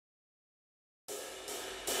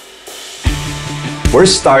We're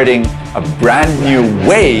starting a brand new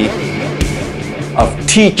way of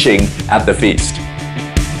teaching at the feast.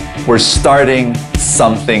 We're starting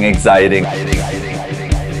something exciting.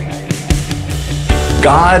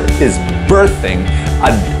 God is birthing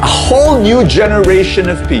a whole new generation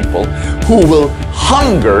of people who will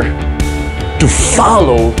hunger to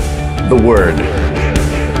follow the Word.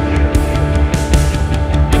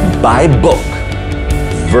 By book,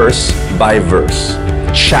 verse by verse,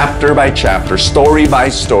 chapter by chapter, story by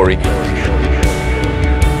story.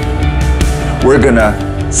 We're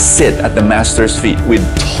gonna sit at the Master's feet with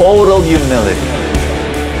total humility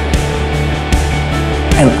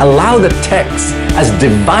and allow the text as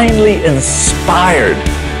divinely inspired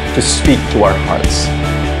to speak to our hearts.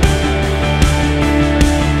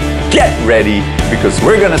 Get ready, because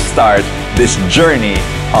we're gonna start this journey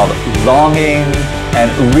of longing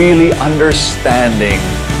and really understanding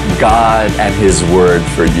God and His Word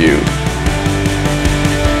for you.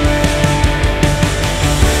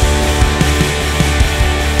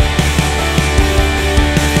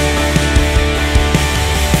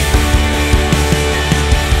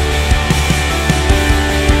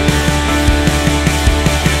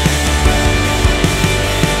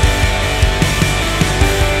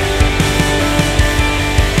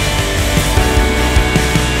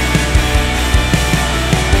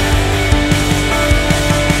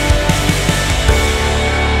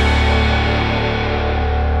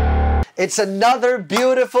 It's another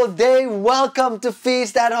beautiful day. Welcome to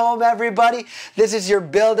Feast at Home, everybody. This is your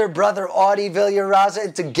builder, Brother Audie Villaraza,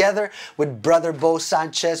 and together with Brother Bo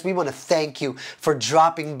Sanchez, we want to thank you for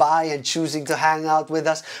dropping by and choosing to hang out with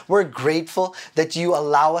us. We're grateful that you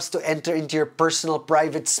allow us to enter into your personal,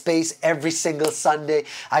 private space every single Sunday.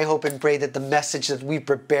 I hope and pray that the message that we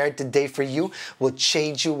prepared today for you will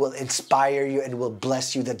change you, will inspire you, and will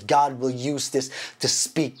bless you, that God will use this to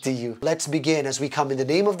speak to you. Let's begin as we come in the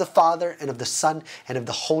name of the Father, and of the Son, and of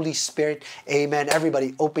the Holy Spirit. Amen.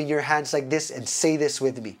 Everybody, open your hands like this and say this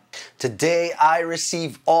with me. Today, I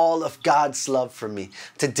receive all of God's love for me.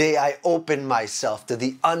 Today, I open myself to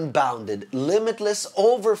the unbounded, limitless,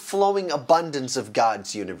 overflowing abundance of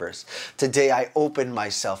God's universe. Today, I open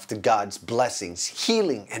myself to God's blessings,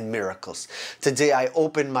 healing, and miracles. Today, I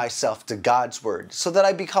open myself to God's Word so that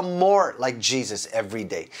I become more like Jesus every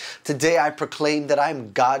day. Today, I proclaim that I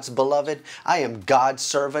am God's beloved, I am God's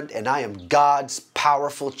servant, and I am God's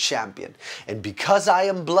powerful champion. And because I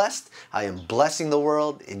am blessed, I am blessing the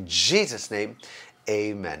world. In Jesus' name,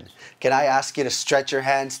 amen. Can I ask you to stretch your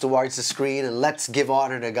hands towards the screen, and let's give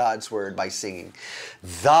honor to God's Word by singing.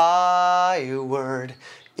 Thy Word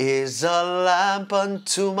is a lamp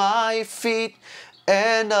unto my feet,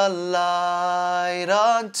 and a light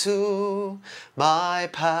unto my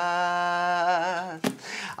path.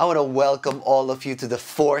 I want to welcome all of you to the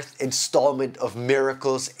fourth installment of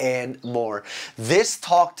Miracles and More. This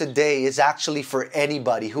talk today is actually for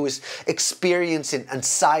anybody who is experiencing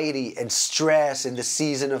anxiety and stress in the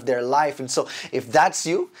season of their life. And so if that's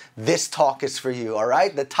you, this talk is for you, all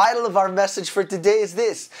right? The title of our message for today is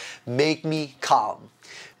this: Make Me Calm.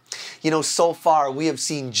 You know, so far we have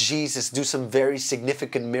seen Jesus do some very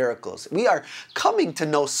significant miracles. We are coming to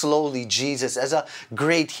know slowly Jesus as a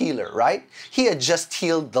great healer, right? He had just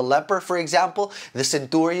healed the leper, for example, the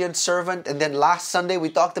centurion servant, and then last Sunday we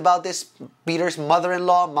talked about this, Peter's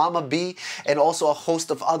mother-in-law, Mama B, and also a host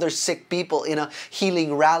of other sick people in a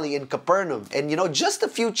healing rally in Capernaum. And you know, just a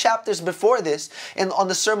few chapters before this, and on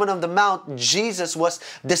the Sermon on the Mount, Jesus was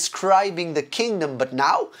describing the kingdom, but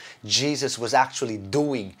now Jesus was actually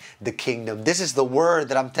doing the kingdom. This is the word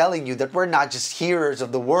that I'm telling you, that we're not just hearers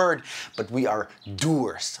of the word, but we are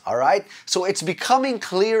doers, all right? So it's becoming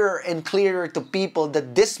clearer and clearer to people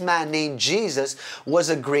that this man named Jesus was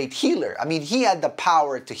a great healer. I mean, he had the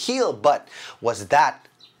power to heal, but was that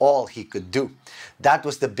all he could do? That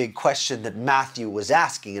was the big question that Matthew was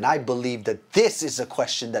asking, and I believe that this is a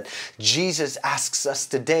question that Jesus asks us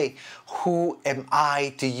today. Who am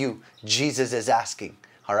I to you? Jesus is asking.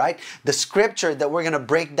 All right? The scripture that we're going to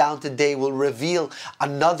break down today will reveal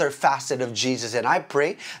another facet of Jesus, and I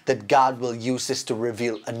pray that God will use this to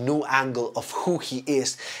reveal a new angle of who He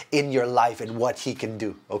is in your life and what He can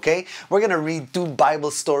do. Okay? We're going to read two Bible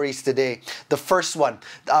stories today. The first one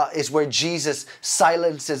is where Jesus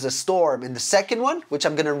silences a storm, and the second one, which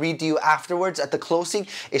I'm going to read to you afterwards at the closing,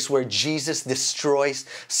 is where Jesus destroys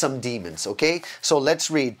some demons. Okay? So let's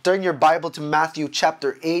read. Turn your Bible to Matthew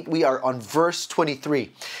chapter 8. We are on verse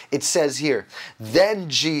 23. It says here, "Then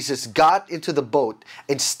Jesus got into the boat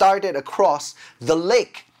and started across the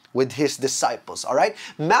lake with his disciples, all right?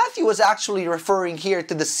 Matthew was actually referring here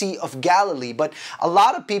to the Sea of Galilee, but a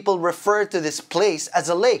lot of people refer to this place as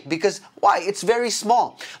a lake because why? It's very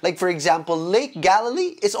small. Like for example, Lake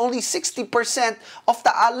Galilee is only 60% of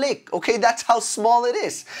the lake, okay? That's how small it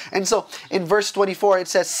is. And so in verse 24, it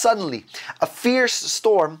says, suddenly a fierce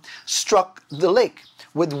storm struck the lake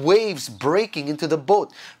with waves breaking into the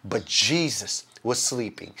boat, but Jesus was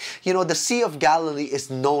sleeping. You know, the Sea of Galilee is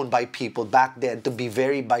known by people back then to be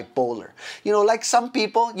very bipolar. You know, like some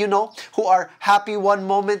people, you know, who are happy one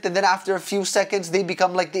moment and then after a few seconds they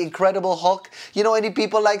become like the Incredible Hulk. You know any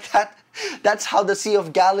people like that? That's how the Sea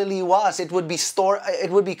of Galilee was. It would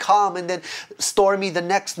be calm and then stormy the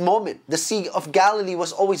next moment. The Sea of Galilee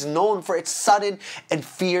was always known for its sudden and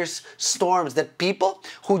fierce storms that people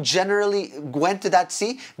who generally went to that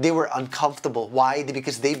sea, they were uncomfortable. Why?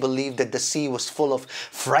 Because they believed that the sea was full of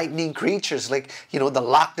frightening creatures like, you know, the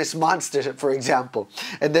Loch Ness Monster, for example.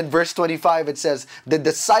 And then verse 25, it says, the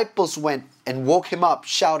disciples went and woke him up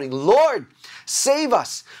shouting, Lord, save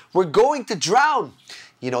us. We're going to drown.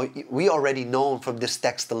 You know, we already know from this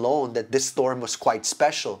text alone that this storm was quite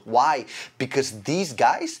special. Why? Because these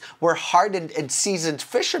guys were hardened and seasoned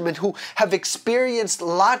fishermen who have experienced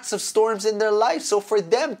lots of storms in their life. So for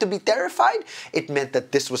them to be terrified, it meant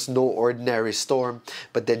that this was no ordinary storm.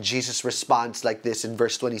 But then Jesus responds like this in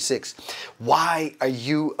verse 26. Why are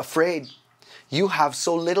you afraid? You have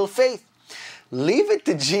so little faith. Leave it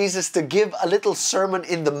to Jesus to give a little sermon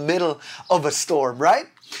in the middle of a storm, right?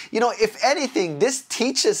 You know, if anything, this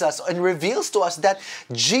teaches us and reveals to us that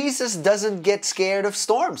Jesus doesn't get scared of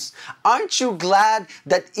storms. Aren't you glad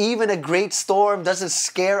that even a great storm doesn't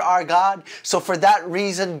scare our God? So for that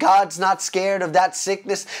reason, God's not scared of that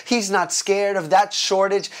sickness. He's not scared of that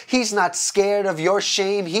shortage. He's not scared of your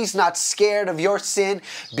shame. He's not scared of your sin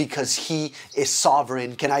because He is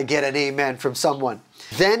sovereign. Can I get an amen from someone?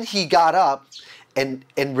 Then He got up and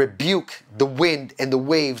rebuke the wind and the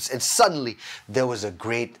waves, and suddenly there was a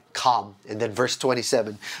great calm. And then verse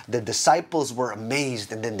 27, the disciples were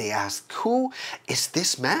amazed, and then they asked, who is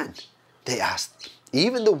this man? They asked,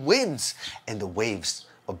 even the winds and the waves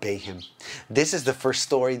obey him. This is the first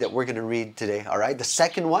story that we're going to read today, all right? The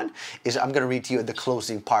second one is I'm going to read to you at the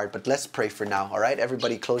closing part, but let's pray for now, all right?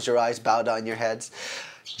 Everybody close your eyes, bow down your heads.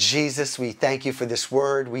 Jesus, we thank you for this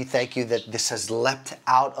word. We thank you that this has leapt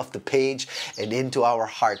out of the page and into our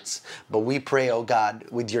hearts. But we pray, oh God,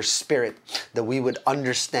 with your Spirit, that we would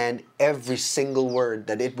understand every single word,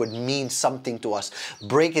 that it would mean something to us.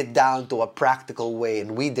 Break it down to a practical way.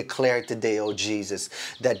 And we declare today, oh Jesus,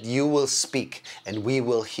 that you will speak and we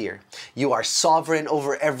will hear. You are sovereign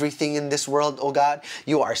over everything in this world, oh God.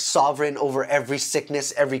 You are sovereign over every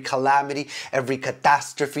sickness, every calamity, every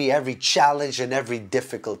catastrophe, every challenge, and every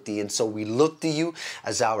difficulty. And so we look to you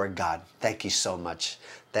as our God. Thank you so much.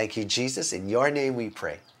 Thank you, Jesus. In your name we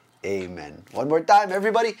pray. Amen. One more time,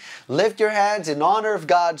 everybody. Lift your hands in honor of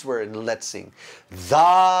God's word and let's sing.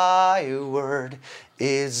 Thy word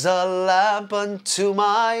is a lamp unto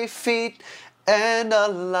my feet and a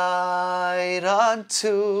light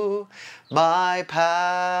unto my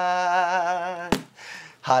path.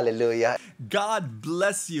 Hallelujah. God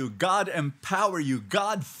bless you. God empower you.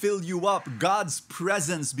 God fill you up. God's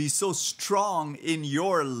presence be so strong in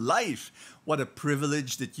your life. What a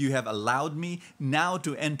privilege that you have allowed me now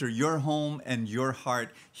to enter your home and your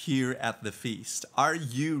heart here at the feast. Are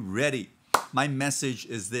you ready? My message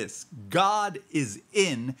is this: God is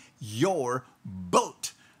in your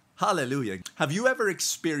boat. Hallelujah. Have you ever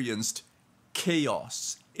experienced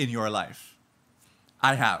chaos in your life?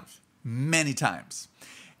 I have, many times.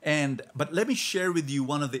 But let me share with you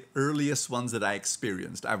one of the earliest ones that I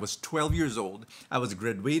experienced. I was 12 years old. I was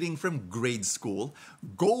graduating from grade school,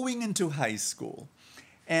 going into high school.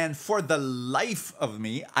 And for the life of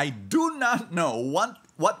me, I do not know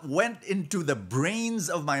what went into the brains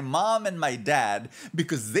of my mom and my dad,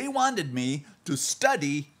 because they wanted me to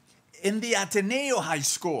study in the Ateneo High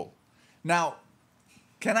School. Now,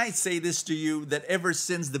 can I say this to you, that ever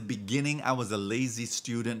since the beginning, I was a lazy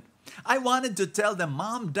student. I wanted to tell them,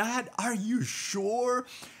 Mom, Dad, are you sure?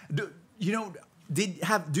 Are you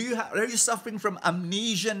suffering from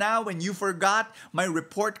amnesia now when you forgot my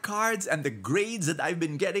report cards and the grades that I've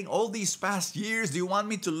been getting all these past years? Do you want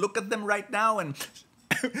me to look at them right now and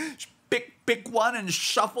pick one and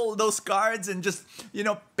shuffle those cards and just,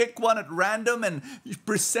 pick one at random and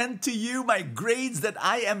present to you my grades that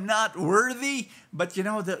I am not worthy? But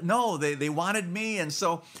no, they wanted me. And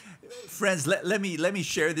so, friends, let me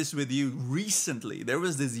share this with you. Recently, there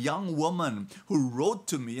was this young woman who wrote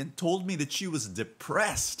to me and told me that she was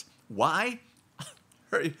depressed. Why?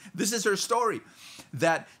 This is her story.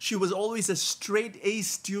 that she was always a straight A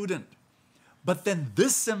student. But then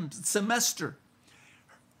this semester,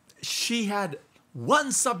 she had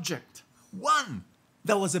one subject, one,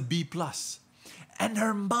 that was a B plus. And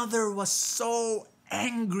her mother was so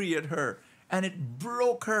angry at her. And it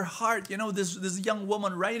broke her heart. You know, this young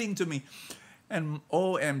woman writing to me. And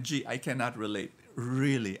OMG, I cannot relate.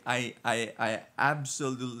 Really, I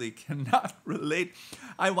absolutely cannot relate.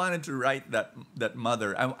 I wanted to write that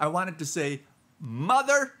mother. I wanted to say,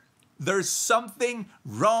 Mother, there's something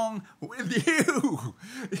wrong with you.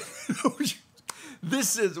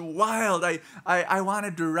 This is wild. I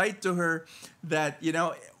wanted to write to her that, you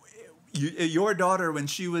know, your daughter, when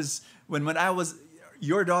I was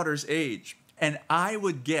your daughter's age, and I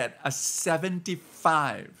would get a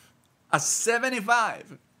 75. A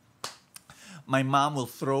 75. My mom will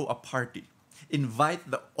throw a party, invite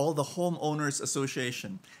all the homeowners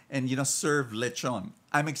association, and, you know, serve lechon.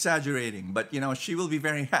 I'm exaggerating, but, you know, she will be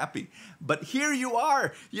very happy. But here you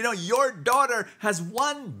are, you know, your daughter has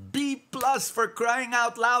one B plus, for crying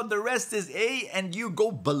out loud. The rest is A, and you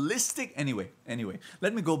go ballistic. Anyway,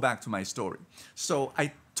 let me go back to my story. So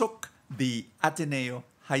I took the Ateneo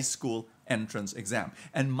High School entrance exam,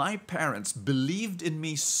 and my parents believed in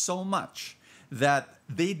me so much that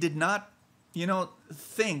they did not, you know,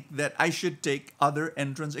 think that I should take other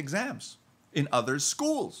entrance exams in other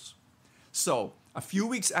schools. So a few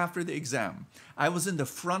weeks after the exam, I was in the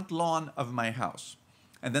front lawn of my house,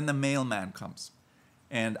 and then the mailman comes,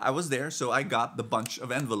 and I was there, so I got the bunch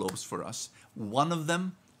of envelopes for us. One of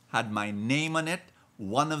them had my name on it.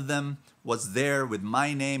 One of them was there with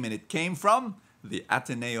my name, and it came from the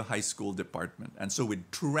Ateneo High School department. And so with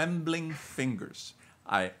trembling fingers,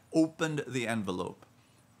 I opened the envelope.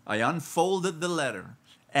 I unfolded the letter,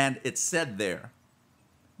 and it said there,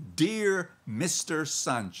 "Dear Mr.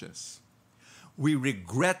 Sanchez, we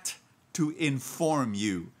regret to inform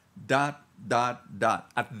you, ... At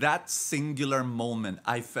that singular moment,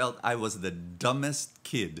 I felt I was the dumbest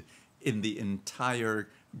kid in the entire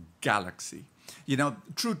galaxy. You know,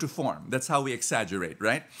 true to form, that's how we exaggerate,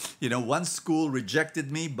 right? You know, one school rejected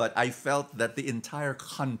me, but I felt that the entire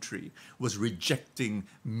country was rejecting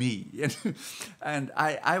me. And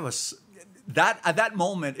I was, at that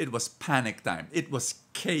moment, it was panic time. It was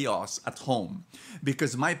chaos at home,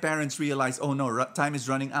 because my parents realized, oh no, time is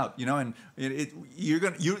running out, you know, and you're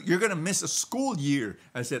gonna miss a school year.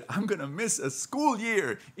 I said, I'm gonna miss a school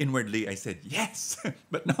year. Inwardly, I said yes,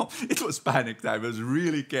 but no, it was panic time. It was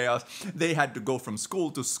really chaos. They had to go from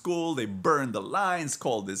school to school. They burned the lines,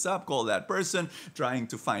 call this up, call that person, trying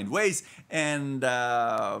to find ways. And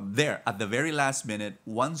there, at the very last minute,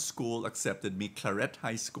 one school accepted me, Claret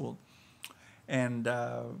High School, and.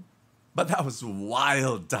 But that was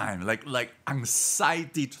wild time, like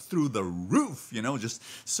anxiety through the roof, you know, just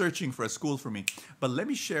searching for a school for me. But let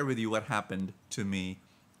me share with you what happened to me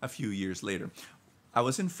a few years later. I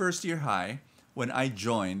was in first year high when I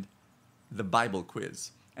joined the Bible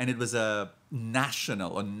quiz, and it was on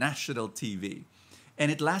national TV.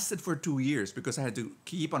 And it lasted for 2 years because I had to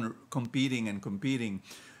keep on competing,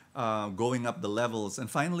 going up the levels.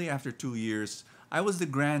 And finally, after 2 years, I was the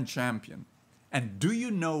grand champion. And do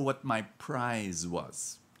you know what my prize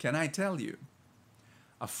was? Can I tell you?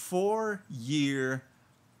 A 4-year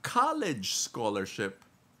college scholarship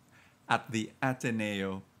at the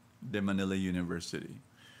Ateneo de Manila University.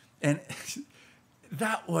 And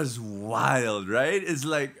that was wild, right? It's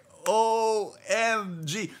like,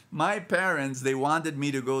 OMG. My parents, they wanted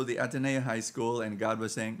me to go to the Ateneo High School, and God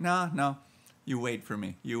was saying, no, you wait for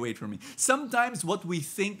me. You wait for me. Sometimes what we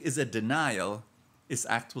think is a denial is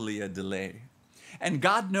actually a delay. And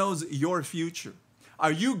God knows your future.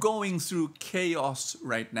 Are you going through chaos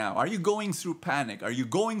right now? Are you going through panic? Are you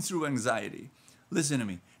going through anxiety? Listen to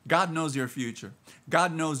me. God knows your future.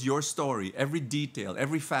 God knows your story, every detail,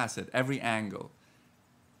 every facet, every angle.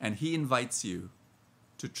 And He invites you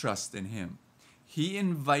to trust in Him. He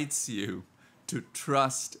invites you to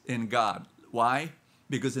trust in God. Why?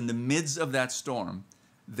 Because in the midst of that storm,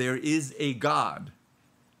 there is a God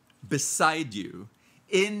beside you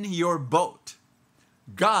in your boat.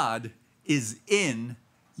 God is in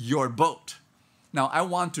your boat. Now, I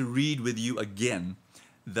want to read with you again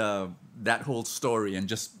that whole story, and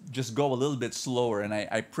just go a little bit slower, and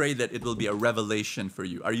I pray that it will be a revelation for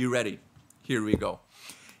you. Are you ready? Here we go.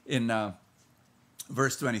 In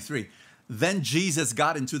verse 23, then Jesus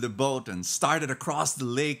got into the boat and started across the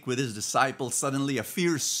lake with His disciples. Suddenly, a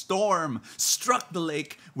fierce storm struck the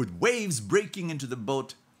lake with waves breaking into the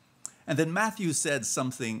boat. And then Matthew said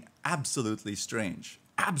something absolutely strange.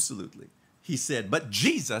 Absolutely. He said, but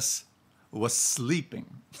Jesus was sleeping.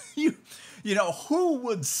 You know, who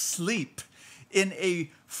would sleep in a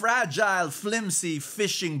fragile, flimsy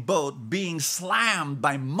fishing boat being slammed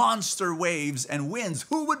by monster waves and winds.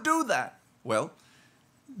 Who would do that? Well,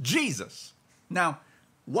 Jesus. Now,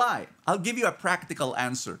 why? I'll give you a practical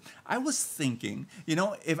answer. I was thinking,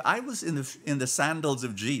 if I was in the sandals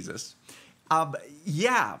of Jesus,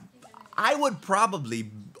 yeah, I would probably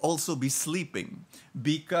also be sleeping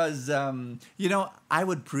because, I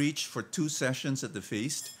would preach for 2 sessions at the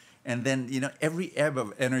feast, and then, every ebb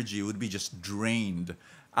of energy would be just drained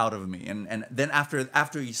out of me. And then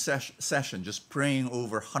after each session, just praying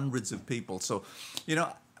over hundreds of people. So,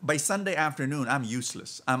 by Sunday afternoon, I'm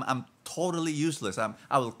useless. I'm totally useless.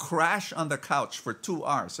 I will crash on the couch for 2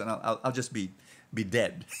 hours, and I'll just be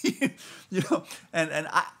dead. And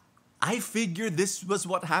I figured this was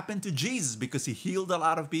what happened to Jesus because he healed a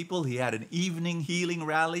lot of people. He had an evening healing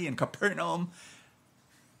rally in Capernaum.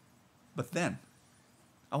 But then,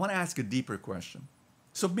 I want to ask a deeper question.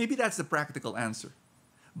 So maybe that's the practical answer.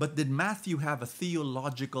 But did Matthew have a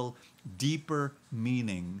theological, deeper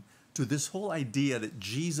meaning to this whole idea that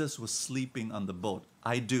Jesus was sleeping on the boat?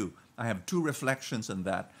 I do. I have 2 reflections on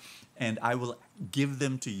that, and I will give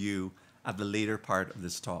them to you at the later part of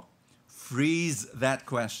this talk. Freeze that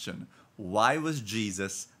question. Why was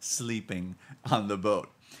Jesus sleeping on the boat?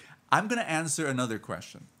 I'm going to answer another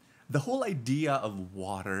question. The whole idea of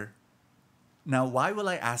water. Now, why will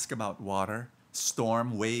I ask about water?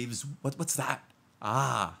 Storm, waves, what's that?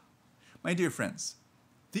 My dear friends,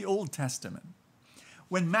 the Old Testament.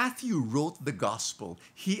 When Matthew wrote the gospel,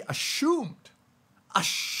 he assumed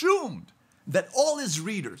that all his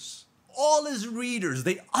readers,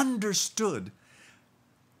 they understood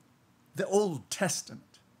the Old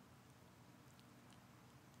Testament.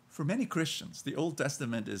 For many Christians, the Old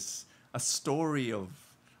Testament is a story of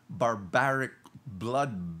barbaric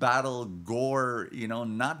blood, battle, gore,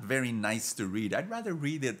 not very nice to read. I'd rather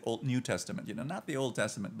read the New Testament, not the Old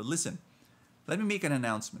Testament. But listen, let me make an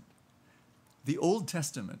announcement. The Old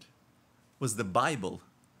Testament was the Bible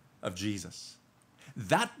of Jesus.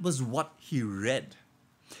 That was what he read.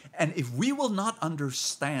 And if we will not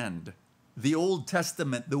understand the Old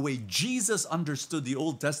Testament the way Jesus understood the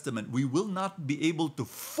Old Testament, we will not be able to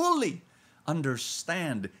fully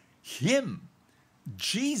understand him,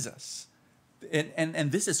 Jesus.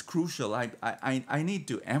 And this is crucial. I need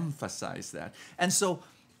to emphasize that. And so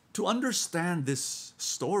to understand this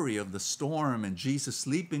story of the storm and Jesus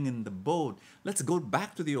sleeping in the boat, let's go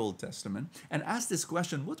back to the Old Testament and ask this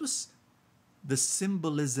question: what was the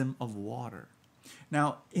symbolism of water?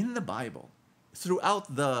 Now, in the Bible,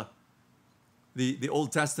 throughout the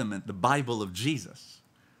Old Testament, the Bible of Jesus,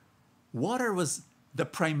 water was the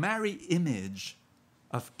primary image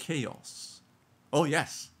of chaos. Oh,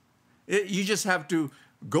 yes. You just have to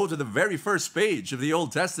go to the very first page of the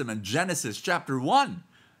Old Testament, Genesis chapter 1,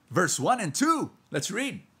 verse 1 and 2. Let's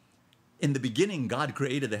read. In the beginning, God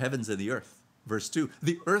created the heavens and the earth. Verse 2,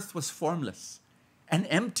 the earth was formless and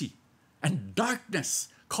empty, and darkness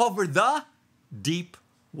covered the deep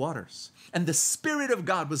waters. And the Spirit of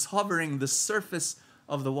God was hovering the surface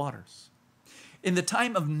of the waters. In the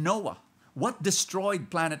time of Noah, what destroyed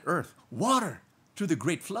planet Earth? Water through the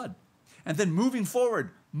great flood. And then moving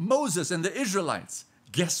forward, Moses and the Israelites.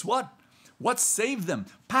 Guess what? What saved them?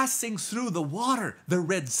 Passing through the water, the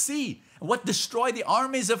Red Sea. What destroyed the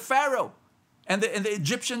armies of Pharaoh and the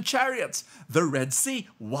Egyptian chariots? The Red Sea,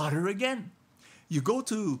 water again. You go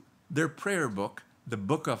to their prayer book, the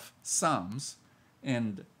book of Psalms,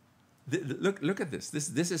 and look at this.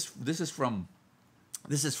 This is from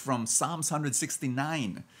Psalms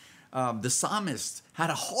 169. The psalmist had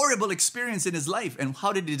a horrible experience in his life, and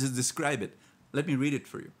how did he describe it? Let me read it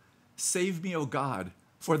for you. Save me, O God,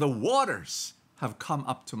 for the waters have come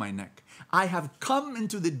up to my neck. I have come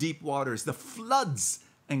into the deep waters. The floods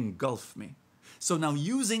engulf me. So now,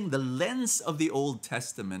 using the lens of the Old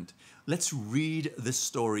Testament, let's read the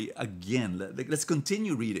story again. Let's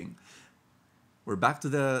continue reading. We're back to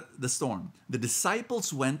the storm. The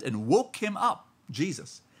disciples went and woke him up,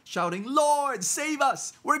 Jesus, shouting, Lord, save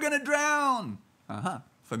us. We're going to drown.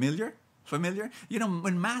 Familiar? Familiar?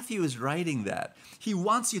 When Matthew is writing that, he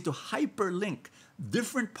wants you to hyperlink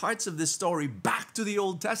different parts of this story back to the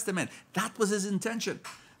Old Testament. That was his intention.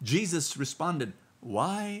 Jesus responded,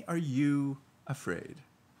 why are you afraid?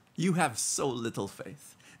 You have so little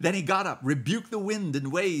faith. Then he got up, rebuked the wind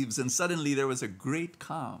and waves, and suddenly there was a great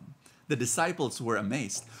calm. The disciples were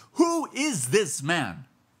amazed. Who is this man?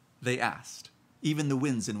 They asked. Even the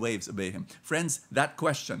winds and waves obey him. Friends, that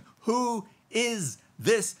question, who is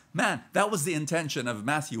this man? That was the intention of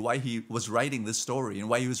Matthew, why he was writing this story and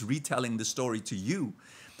why he was retelling the story to you.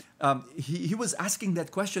 he was asking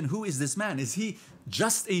that question, who is this man? Is he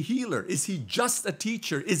just a healer? Is he just a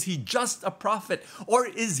teacher? Is he just a prophet? Or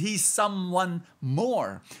is he someone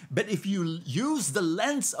more? But if you use the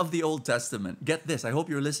lens of the Old Testament, get this, I hope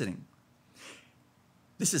you're listening.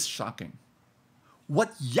 This is shocking.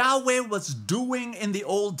 What Yahweh was doing in the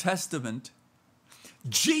Old Testament,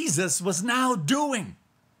 Jesus was now doing.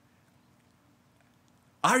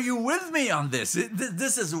 Are you with me on this?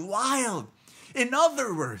 This is wild. In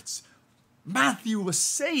other words, Matthew was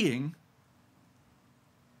saying,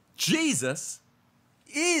 Jesus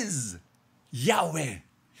is Yahweh.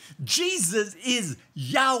 Jesus is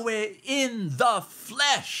Yahweh in the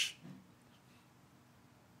flesh.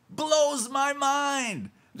 Blows my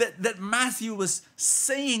mind that Matthew was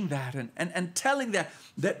saying that and telling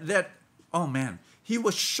that, oh man, he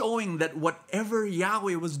was showing that whatever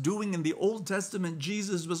Yahweh was doing in the Old Testament,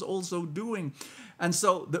 Jesus was also doing. And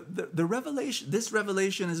so the revelation, this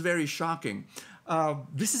revelation is very shocking.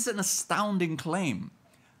 This is an astounding claim.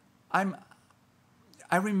 I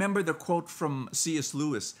remember the quote from C.S.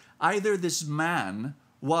 Lewis, either this man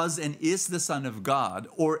was and is the Son of God,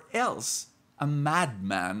 or else a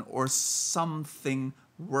madman or something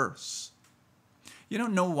worse. You know,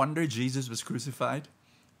 no wonder Jesus was crucified,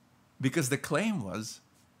 because the claim was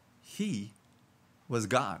he was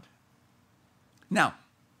God. Now,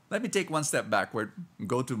 let me take one step backward and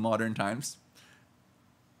go to modern times.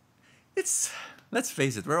 Let's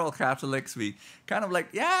face it, we're all Catholics. We kind of like,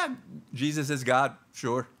 yeah, Jesus is God,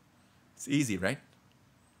 sure. It's easy, right?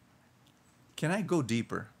 Can I go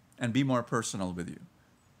deeper and be more personal with you?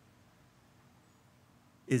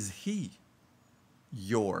 Is he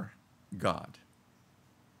your God?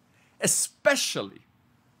 Especially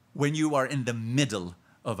when you are in the middle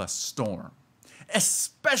of a storm.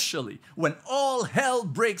 Especially when all hell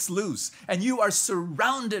breaks loose and you are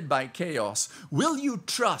surrounded by chaos. Will you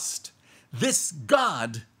trust this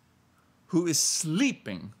God who is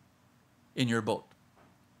sleeping in your boat?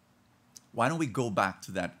 Why don't we go back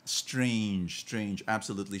to that strange,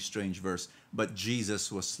 absolutely strange verse? But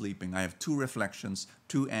Jesus was sleeping. I have two reflections,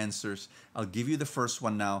 two answers. I'll give you the first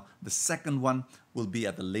one now. The second one will be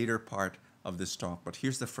at the later part of this talk. But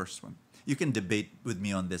here's the first one. You can debate with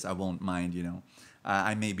me on this. I won't mind, you know.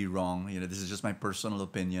 I may be wrong. You know, this is just my personal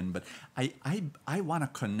opinion. But I want to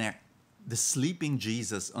connect the sleeping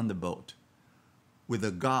Jesus on the boat with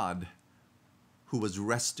a God who was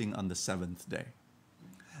resting on the seventh day.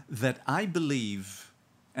 That I believe,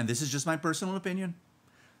 and this is just my personal opinion,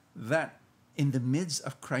 that in the midst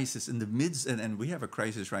of crisis, in the midst, and we have a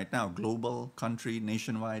crisis right now, global, country,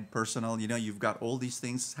 nationwide, personal, you know, you've got all these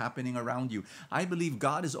things happening around you. I believe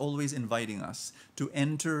God is always inviting us to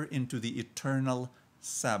enter into the eternal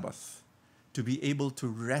Sabbath, to be able to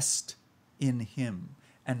rest in Him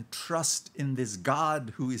and trust in this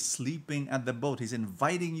God who is sleeping at the boat. He's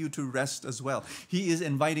inviting you to rest as well. He is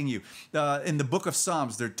inviting you. In the book of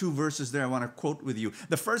Psalms, there are two verses there I want to quote with you.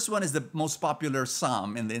 The first one is the most popular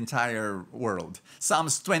psalm in the entire world.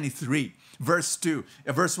 Psalms 23, verse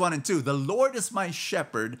 1 and 2. The Lord is my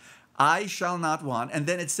shepherd, I shall not want. And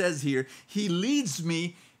then it says here, He leads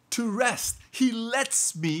me to rest. He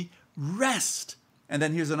lets me rest. And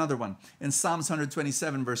then here's another one. In Psalms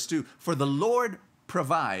 127, verse 2. For the Lord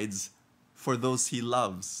provides for those He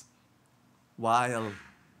loves while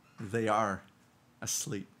they are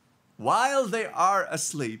asleep. While they are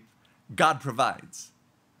asleep, God provides.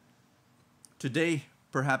 Today,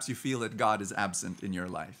 perhaps you feel that God is absent in your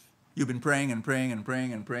life. You've been praying and praying and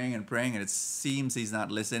praying and praying and praying, and it seems He's not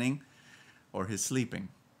listening or He's sleeping.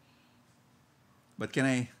 But can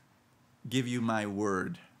I give you my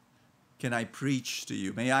word? Can I preach to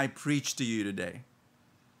you? May I preach to you today?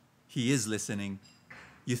 He is listening.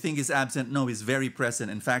 You think He's absent? No, He's very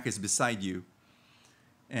present. In fact, He's beside you.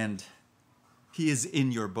 And He is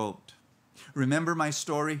in your boat. Remember my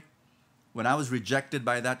story? When I was rejected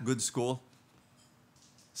by that good school?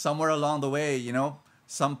 Somewhere along the way, you know,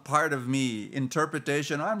 some part of me,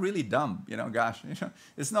 interpretation, I'm really dumb, you know, gosh. You know,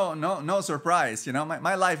 it's no surprise, you know,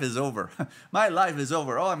 my life is over. My life is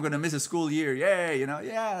over. Oh, I'm going to miss a school year. Yay, you know,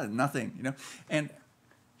 yeah, nothing, you know. And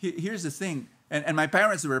here's the thing. And my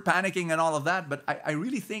parents were panicking and all of that, but I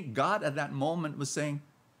really think God at that moment was saying,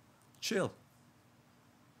 chill,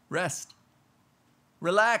 rest,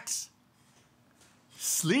 relax,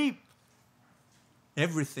 sleep.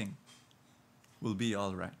 Everything will be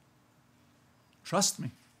all right. Trust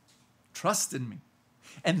me. Trust in me.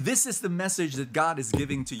 And this is the message that God is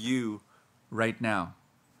giving to you right now.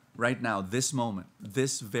 Right now, this moment,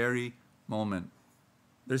 this very moment.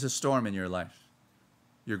 There's a storm in your life.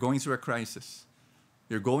 You're going through a crisis.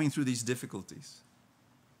 You're going through these difficulties.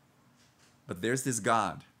 But there's this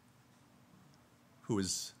God who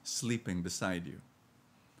is sleeping beside you.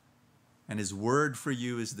 And his word for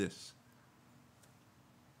you is this: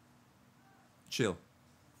 chill,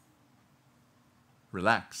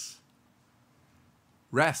 relax,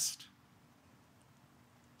 rest,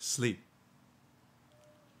 sleep.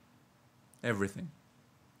 Everything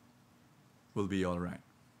will be all right.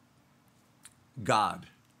 God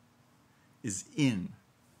is in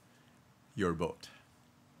your boat.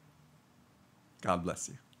 God bless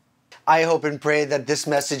you. I hope and pray that this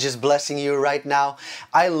message is blessing you right now.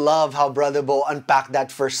 I love how Brother Bo unpacked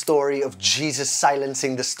that first story of Jesus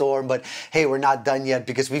silencing the storm. But hey, we're not done yet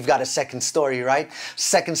because we've got a second story, right?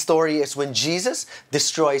 Second story is when Jesus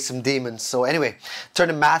destroys some demons. So anyway, turn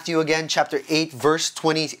to Matthew again, chapter 8, verse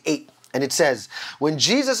 28. And it says, when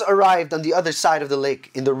Jesus arrived on the other side of the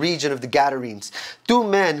lake, in the region of the Gadarenes, two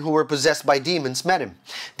men who were possessed by demons met him.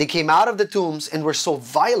 They came out of the tombs and were so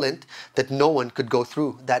violent that no one could go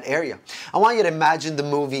through that area. I want you to imagine the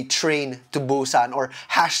movie Train to Busan, or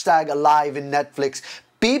 #Alive in Netflix.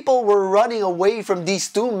 People were running away from these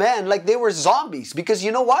two men like they were zombies. Because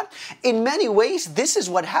you know what? In many ways, this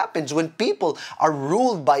is what happens when people are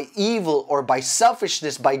ruled by evil or by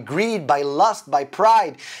selfishness, by greed, by lust, by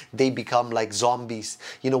pride. They become like zombies.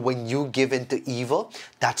 You know, when you give in to evil,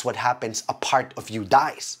 that's what happens. A part of you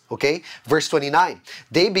dies. Okay? Verse 29.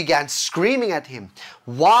 They began screaming at him,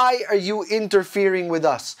 "Why are you interfering with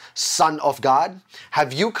us, Son of God?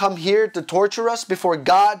 Have you come here to torture us before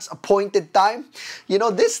God's appointed time?" You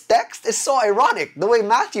know, this text is so ironic, the way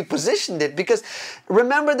Matthew positioned it, because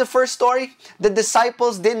remember the first story? The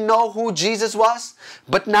disciples didn't know who Jesus was,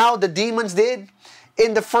 but now the demons did.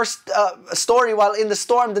 In the first story, while in the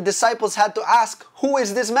storm, the disciples had to ask, "Who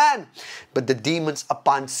is this man?" But the demons,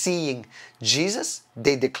 upon seeing Jesus,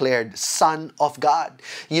 they declared, "Son of God."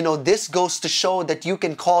 You know, this goes to show that you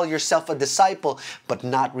can call yourself a disciple, but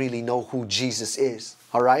not really know who Jesus is.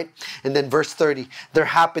 All right? And then verse 30, there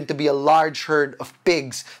happened to be a large herd of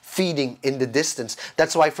pigs feeding in the distance.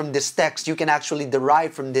 That's why from this text, you can actually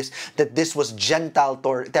derive from this that this was Gentile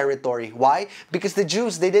territory. Why? Because the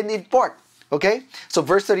Jews, they didn't eat pork. Okay? So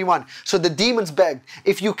verse 31, so the demons begged,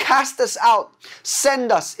 "If you cast us out,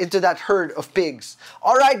 send us into that herd of pigs."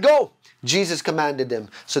 "All right, go," Jesus commanded them.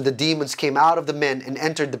 So the demons came out of the men and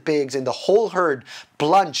entered the pigs, and the whole herd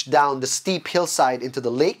plunged down the steep hillside into the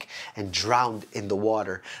lake and drowned in the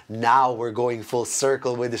water. Now we're going full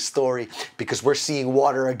circle with the story because we're seeing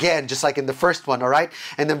water again, just like in the first one, all right?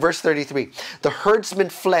 And then verse 33, the herdsmen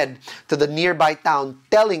fled to the nearby town,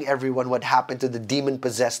 telling everyone what happened to the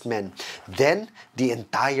demon-possessed men. Then the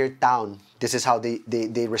entire town, this is how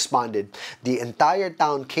they responded. The entire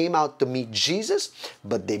town came out to meet Jesus,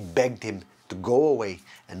 but they begged him to go away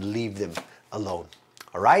and leave them alone.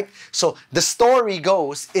 All right? So the story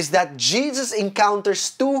goes is that Jesus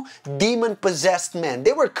encounters two demon-possessed men.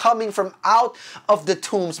 They were coming from out of the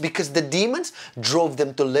tombs because the demons drove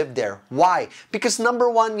them to live there. Why? Because number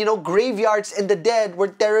one, you know, graveyards and the dead were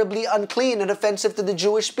terribly unclean and offensive to the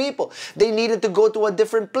Jewish people. They needed to go to a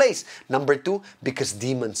different place. Number two, because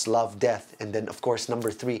demons love death. And then of course,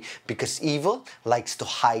 number three, because evil likes to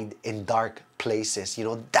hide in dark places. You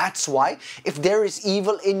know, that's why if there is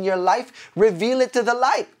evil in your life, reveal it to the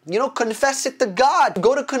light. You know, confess it to God.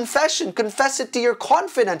 Go to confession. Confess it to your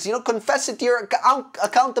confidence. You know, confess it to your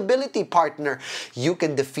accountability partner. You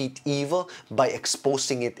can defeat evil by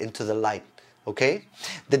exposing it into the light. Okay?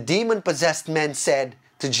 The demon-possessed men said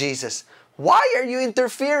to Jesus, "Why are you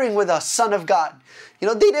interfering with us, Son of God?" You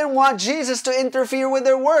know, they didn't want Jesus to interfere with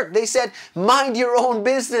their work. They said, "Mind your own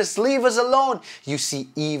business. Leave us alone." You see,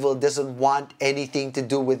 evil doesn't want anything to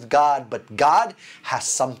do with God, but God has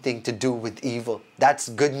something to do with evil. That's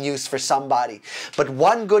good news for somebody. But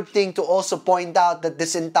one good thing to also point out that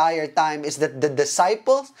this entire time is that the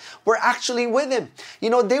disciples were actually with him. You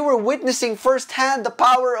know, they were witnessing firsthand the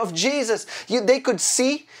power of Jesus. They could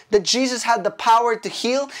see that Jesus had the power to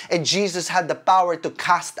heal and Jesus had the power to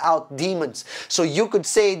cast out demons. So you could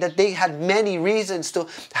say that they had many reasons to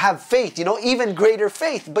have faith, you know, even greater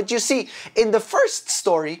faith. But you see, in the first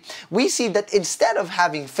story, we see that instead of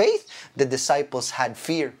having faith, the disciples had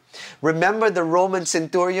fear. Remember the Roman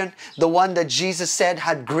centurion, the one that Jesus said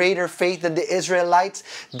had greater faith than the Israelites?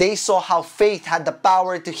 They saw how faith had the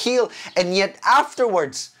power to heal, and yet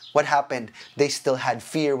afterwards, what happened? They still had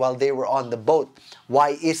fear while they were on the boat.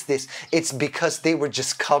 Why is this? It's because they were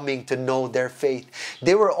just coming to know their faith.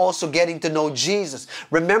 They were also getting to know Jesus.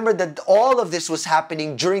 Remember that all of this was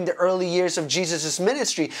happening during the early years of Jesus'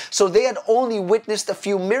 ministry. So they had only witnessed a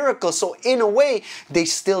few miracles. So in a way, they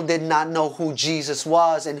still did not know who Jesus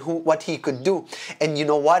was and what He could do. And you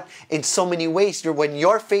know what? In so many ways, when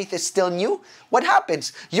your faith is still new, what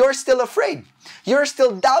happens? You're still afraid. You're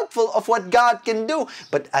still doubtful of what God can do.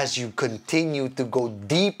 But as you continue to go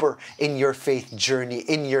deeper in your faith journey,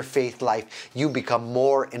 in your faith life, you become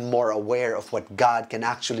more and more aware of what God can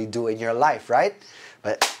actually do in your life, right?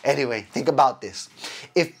 But anyway, think about this.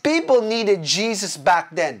 If people needed Jesus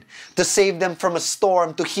back then to save them from a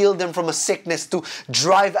storm, to heal them from a sickness, to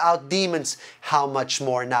drive out demons, how much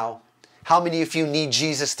more now? How many of you need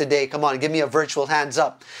Jesus today? Come on, give me a virtual hands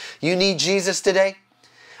up. You need Jesus today?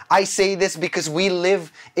 I say this because we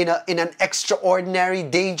live in an extraordinary,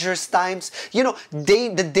 dangerous times. You know,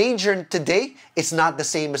 the danger today is not the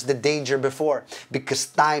same as the danger before because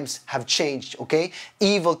times have changed, okay?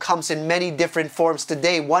 Evil comes in many different forms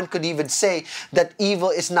today. One could even say that evil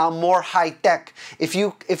is now more high-tech. If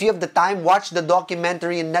you have the time, watch the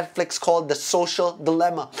documentary in Netflix called The Social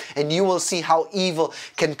Dilemma, and you will see how evil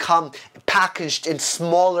can come packaged in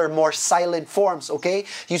smaller, more silent forms, okay?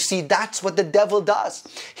 You see, that's what the devil does.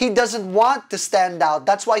 He doesn't want to stand out.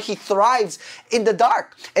 That's why he thrives in the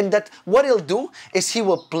dark. And that what he'll do is he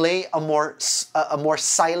will play a more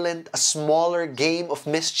silent, a smaller game of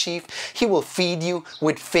mischief. He will feed you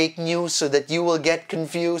with fake news so that you will get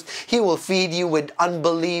confused. He will feed you with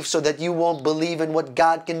unbelief so that you won't believe in what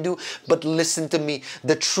God can do. But listen to me,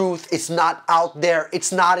 the truth is not out there.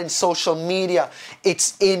 It's not in social media.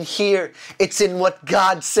 It's in here. It's in what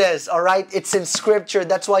God says, all right? It's in Scripture.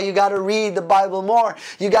 That's why you got to read the Bible more.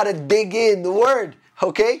 You got to dig in the Word,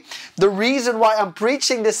 okay? The reason why I'm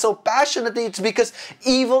preaching this so passionately is because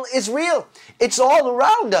evil is real. It's all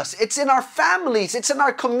around us. It's in our families. It's in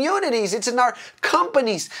our communities. It's in our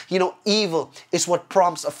companies. You know, evil is what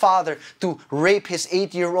prompts a father to rape his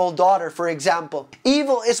 8-year-old daughter, for example.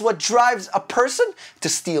 Evil is what drives a person to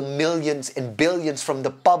steal millions and billions from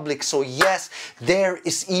the public. So yes, there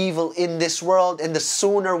is evil in this world, and the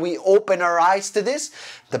sooner we open our eyes to this,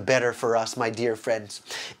 the better for us, my dear friends.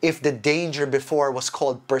 If the danger before was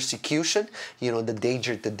called persecution, you know, the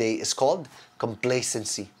danger today is called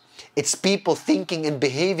complacency. It's people thinking and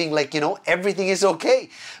behaving like, you know, everything is okay.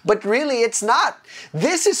 But really, it's not.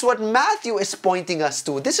 This is what Matthew is pointing us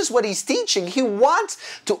to. This is what he's teaching. He wants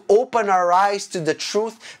to open our eyes to the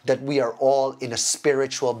truth that we are all in a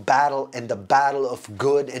spiritual battle, and the battle of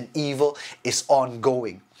good and evil is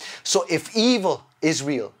ongoing. So if evil is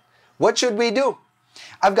real, what should we do?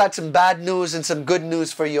 I've got some bad news and some good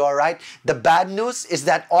news for you, all right? The bad news is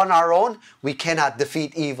that on our own, we cannot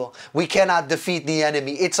defeat evil. We cannot defeat the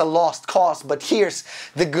enemy. It's a lost cause. But here's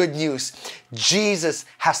the good news. Jesus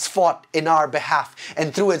has fought in our behalf.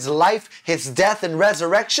 And through His life, His death and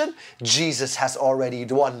resurrection, Jesus has already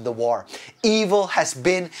won the war. Evil has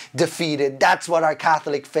been defeated. That's what our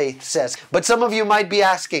Catholic faith says. But some of you might be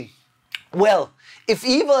asking, well, if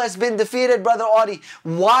evil has been defeated, Brother Audie,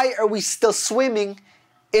 why are we still swimming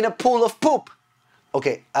in a pool of poop?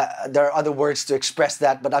 Okay, there are other words to express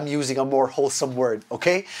that, but I'm using a more wholesome word,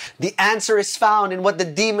 okay? The answer is found in what the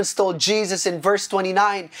demons told Jesus in verse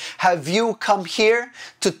 29. Have you come here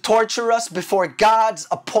to torture us before God's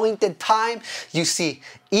appointed time? You see,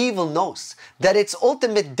 evil knows that its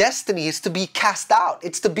ultimate destiny is to be cast out.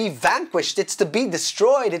 It's to be vanquished. It's to be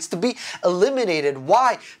destroyed. It's to be eliminated.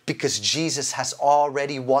 Why? Because Jesus has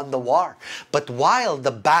already won the war. But while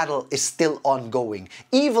the battle is still ongoing,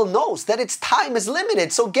 evil knows that its time is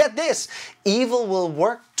limited. So get this, evil will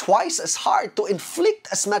work twice as hard to inflict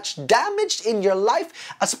as much damage in your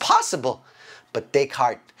life as possible. But take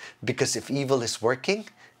heart, because if evil is working,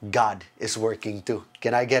 God is working too.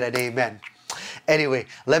 Can I get an amen? Anyway,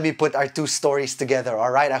 let me put our two stories together,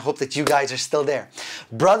 all right? I hope that you guys are still there.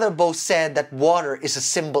 Brother Bo said that water is a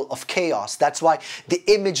symbol of chaos. That's why the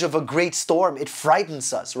image of a great storm, it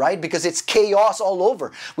frightens us, right? Because it's chaos all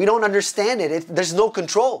over. We don't understand it. There's no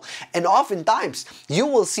control. And oftentimes, you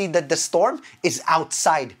will see that the storm is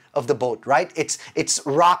outside of the boat, right? It's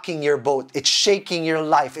rocking your boat. It's shaking your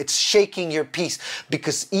life. It's shaking your peace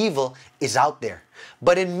because evil is out there.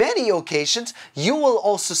 But in many occasions, you will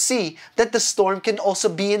also see that the storm can also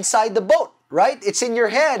be inside the boat, right? It's in your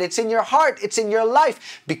head, it's in your heart, it's in your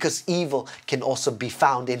life, because evil can also be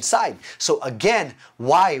found inside. So again,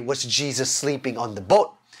 why was Jesus sleeping on the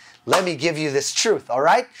boat? let me give you this truth, all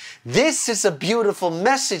right? This is a beautiful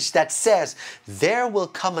message that says there will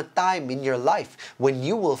come a time in your life when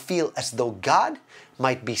you will feel as though God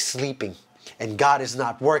might be sleeping and God is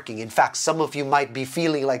not working. In fact, some of you might be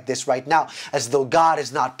feeling like this right now, as though God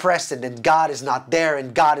is not present and God is not there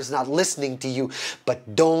and God is not listening to you.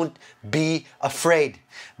 But don't be afraid,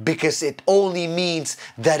 because it only means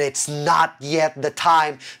that it's not yet the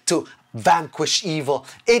time to vanquish evil.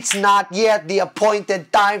 It's not yet the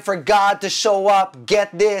appointed time for God to show up.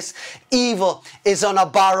 Get this, evil is on a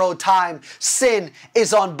borrowed time. Sin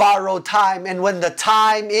is on borrowed time. And when the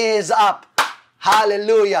time is up,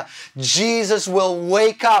 hallelujah, Jesus will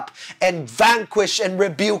wake up and vanquish and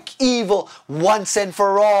rebuke evil once and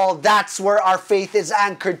for all. That's where our faith is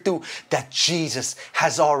anchored to, that Jesus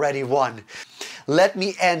has already won. Let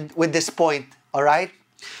me end with this point, all right?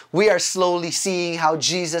 We are slowly seeing how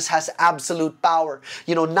Jesus has absolute power,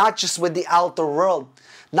 not just with the outer world,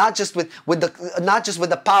 not just with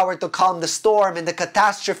the power to calm the storm and the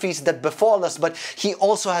catastrophes that befall us, but He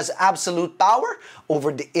also has absolute power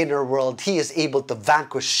over the inner world. He is able to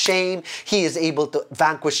vanquish shame. He is able to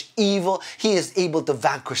vanquish evil. He is able to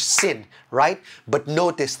vanquish sin, right? But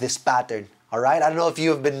notice this pattern. All right? I don't know if you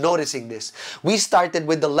have been noticing this. We started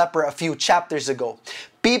with the leper a few chapters ago.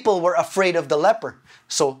 People were afraid of the leper,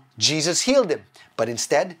 so Jesus healed him. But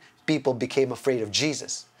instead, people became afraid of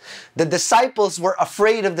Jesus. The disciples were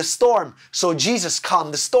afraid of the storm, so Jesus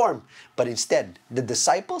calmed the storm. But instead, the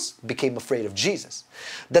disciples became afraid of Jesus.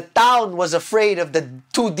 The town was afraid of the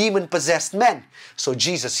 2 demon-possessed men, so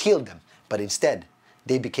Jesus healed them. But instead,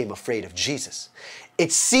 they became afraid of Jesus.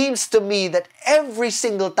 It seems to me that every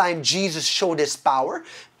single time Jesus showed His power,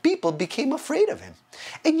 people became afraid of Him.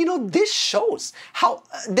 And this shows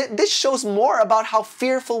more about how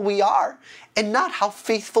fearful we are and not how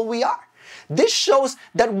faithful we are. This shows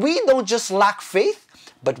that we don't just lack faith,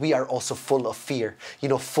 but we are also full of fear.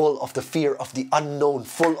 Full of the fear of the unknown,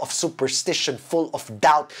 full of superstition, full of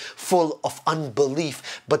doubt, full of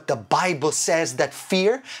unbelief. But the Bible says that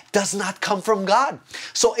fear does not come from God.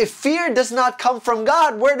 So if fear does not come from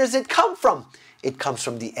God, where does it come from? It comes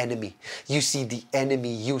from the enemy. You see, the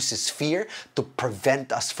enemy uses fear to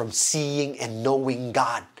prevent us from seeing and knowing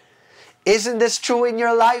God. Isn't this true in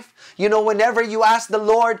your life? Whenever you ask the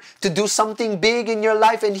Lord to do something big in your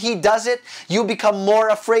life and He does it, you become more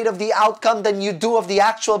afraid of the outcome than you do of the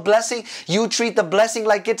actual blessing. You treat the blessing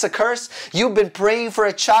like it's a curse. You've been praying for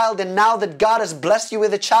a child, and now that God has blessed you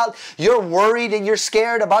with a child, you're worried and you're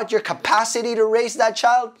scared about your capacity to raise that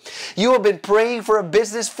child. You have been praying for a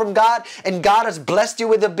business from God, and God has blessed you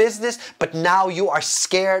with a business, but now you are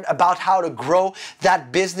scared about how to grow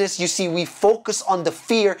that business. You see, we focus on the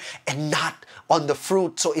fear and not on the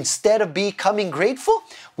fruit. So instead of becoming grateful,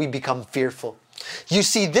 we become fearful. You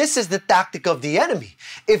see, this is the tactic of the enemy.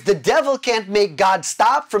 If the devil can't make God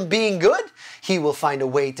stop from being good, he will find a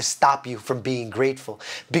way to stop you from being grateful.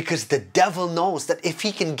 Because the devil knows that if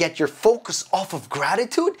he can get your focus off of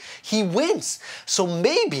gratitude, he wins. So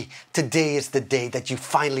maybe today is the day that you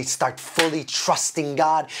finally start fully trusting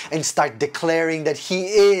God and start declaring that He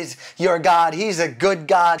is your God. He's a good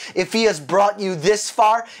God. If He has brought you this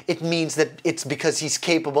far, it means that it's because He's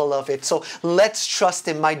capable of it. So let's trust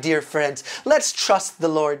Him, my dear friends. Let's trust the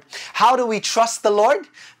Lord. How do we trust the Lord?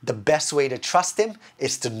 The best way to trust Him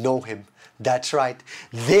is to know Him. That's right.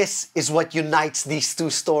 This is what unites these two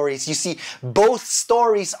stories. You see, both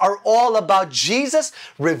stories are all about Jesus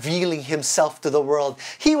revealing Himself to the world.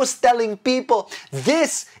 He was telling people,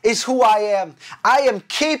 this is who I am. I am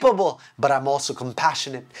capable, but I'm also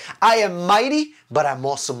compassionate. I am mighty, but I'm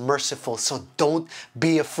also merciful. So don't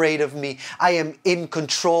be afraid of me. I am in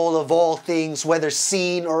control of all things, whether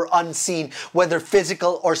seen or unseen, whether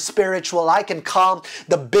physical or spiritual. I can calm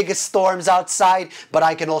the biggest storms outside, but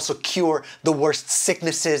I can also cure the worst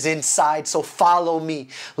sicknesses inside. So follow me,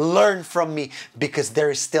 learn from me, because there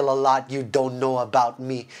is still a lot you don't know about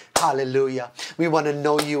me. Hallelujah. We want to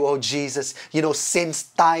know You, oh Jesus. Since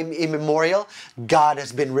time immemorial, God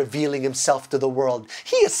has been revealing Himself to the world.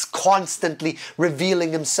 He is constantly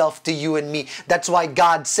revealing Himself to you and me. That's why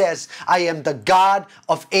God says, I am the God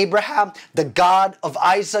of Abraham, the God of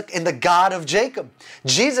Isaac, and the God of Jacob.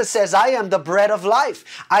 Jesus says, I am the bread of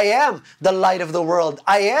life. I am the light of the world.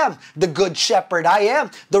 I am the good shepherd. I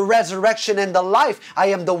am the resurrection and the life. I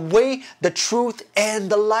am the way, the truth,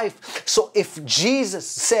 and the life. So if Jesus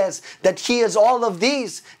says that He is all of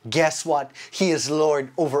these, guess what? He is Lord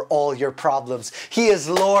over all your problems. He is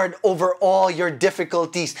Lord over all your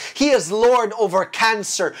difficulties. He is Lord over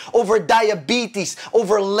cancer, over diabetes,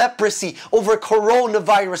 over leprosy, over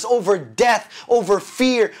coronavirus, over death, over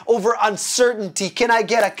fear, over uncertainty. Can I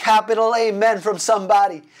get a capital amen from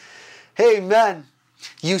somebody? Amen.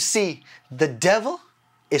 You see, the devil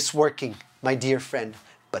is working, my dear friend.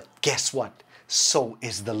 But guess what? So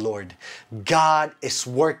is the Lord. God is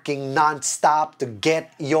working non-stop to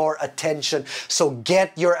get your attention. So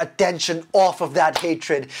get your attention off of that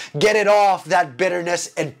hatred. Get it off that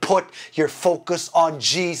bitterness and put your focus on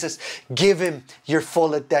Jesus. Give Him your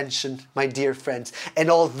full attention, my dear friends. And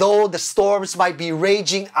although the storms might be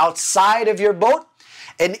raging outside of your boat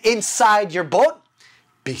and inside your boat,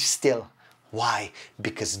 be still. Why?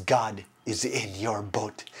 Because God is in your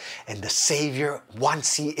boat. And the Savior,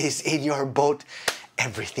 once He is in your boat,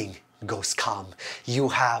 everything goes calm. You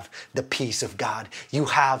have the peace of God. You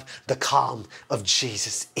have the calm of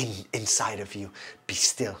Jesus inside of you. Be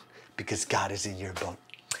still, because God is in your boat.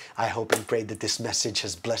 I hope and pray that this message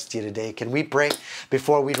has blessed you today. Can we pray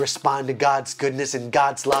before we respond to God's goodness and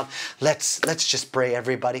God's love? Let's just pray,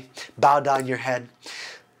 everybody. Bow down your head.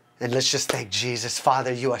 And let's just thank Jesus.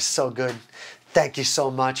 Father, you are so good. Thank you so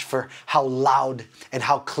much for how loud and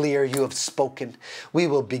how clear you have spoken. We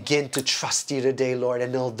will begin to trust you today, Lord.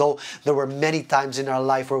 And although there were many times in our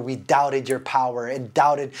life where we doubted your power and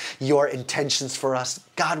doubted your intentions for us,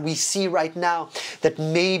 God, we see right now that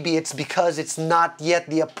maybe it's because it's not yet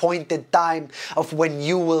the appointed time of when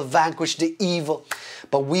you will vanquish the evil.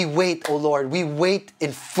 But we wait, oh Lord, we wait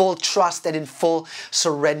in full trust and in full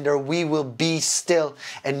surrender. We will be still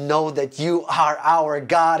and know that you are our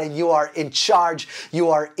God and you are in charge. You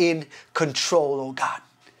are in control, oh God.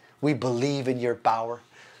 We believe in your power.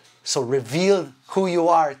 So reveal who you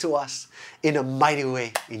are to us in a mighty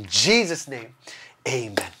way. In Jesus' name,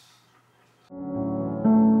 amen.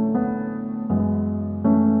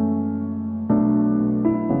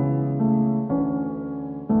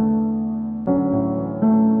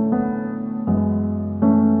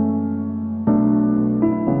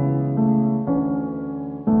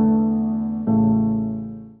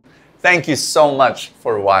 Thank you so much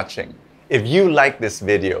for watching. If you like this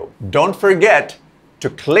video, don't forget to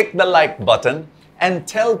click the like button and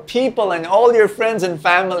tell people and all your friends and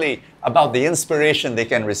family about the inspiration they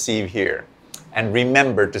can receive here. And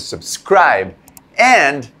remember to subscribe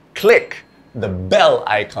and click the bell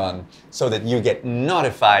icon so that you get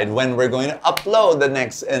notified when we're going to upload the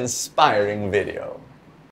next inspiring video.